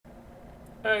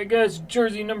Alright guys,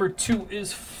 jersey number 2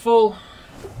 is full.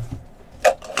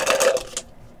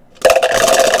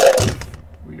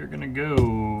 We are going to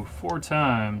go 4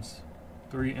 times.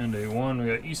 3 and a 1. We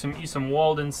got Easam,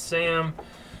 Walden, Sam,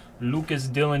 Lucas,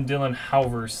 Dylan,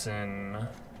 Halverson.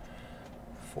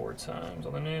 4 times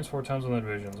on the names, 4 times on the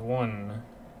divisions. 1,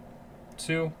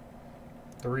 2,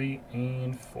 3,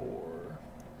 and 4.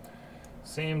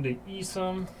 Sam to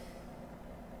Easam.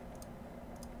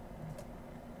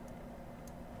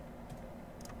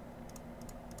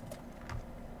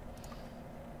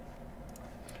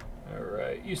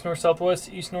 Alright, East, North,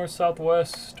 Southwest, East, North,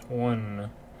 Southwest. 1,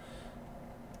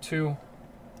 2,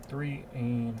 3,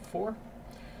 and 4.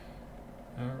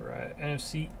 Alright,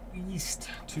 NFC East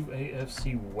to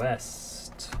AFC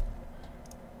West.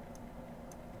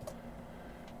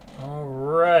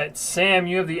 Alright, Sam,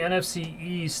 you have the NFC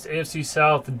East, AFC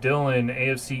South, Dylan,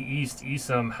 AFC East,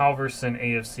 Easam, Halverson,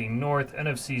 AFC North,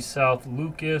 NFC South,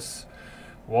 Lucas,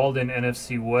 Walden,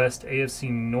 NFC West, AFC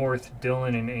North,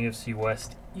 Dylan, and AFC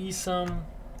West, Easam.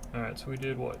 Alright, so we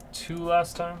did, what, 2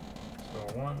 last time? So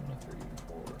 1, 3,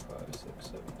 4, 5, 6,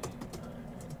 7, 8, 9,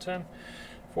 10.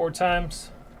 4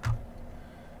 times.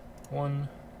 1,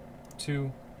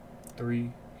 2,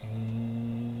 3,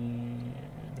 and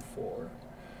 4.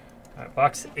 Alright,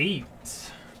 box 8.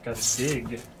 Got to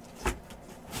dig.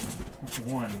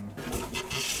 1,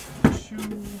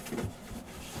 2,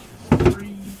 3.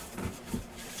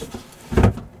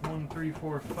 1, 3,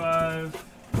 4, 5.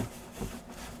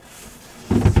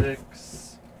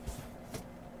 6.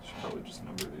 Should probably just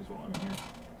number these while I'm here.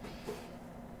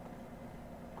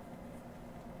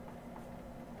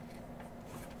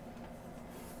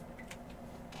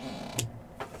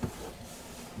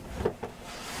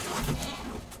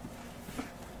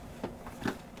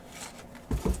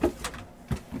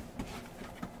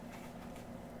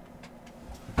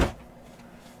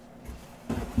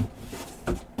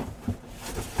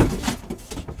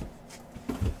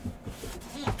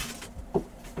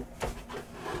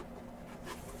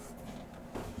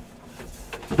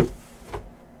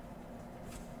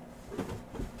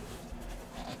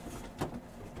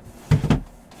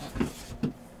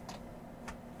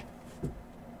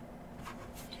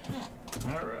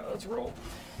 Alright, let's roll.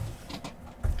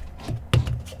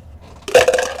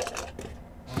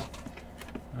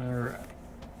 Alright,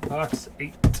 box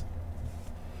 8.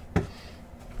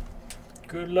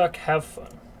 Good luck, have fun.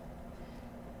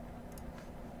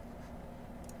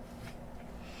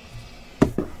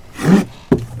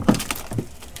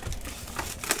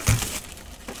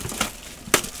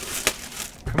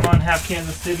 Come on, half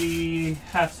Kansas City,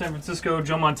 half San Francisco,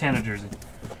 Joe Montana jersey.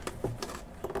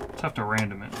 Tough to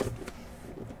random it.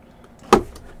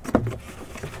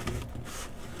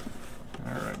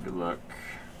 Alright, good luck.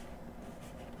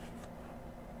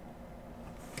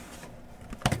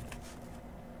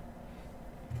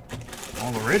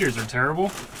 All the Raiders are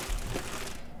terrible.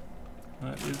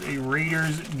 That is a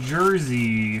Raiders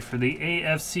jersey for the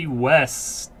AFC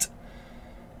West.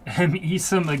 M.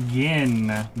 Easam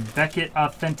again. Beckett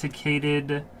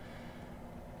authenticated.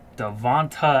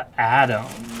 Devonta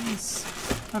Adams.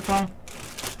 That's fun.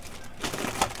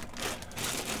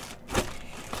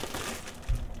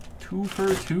 2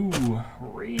 for 2.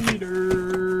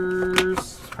 Raiders.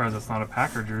 Surprised that's not a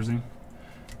Packer jersey.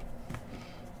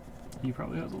 He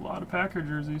probably has a lot of Packer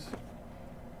jerseys.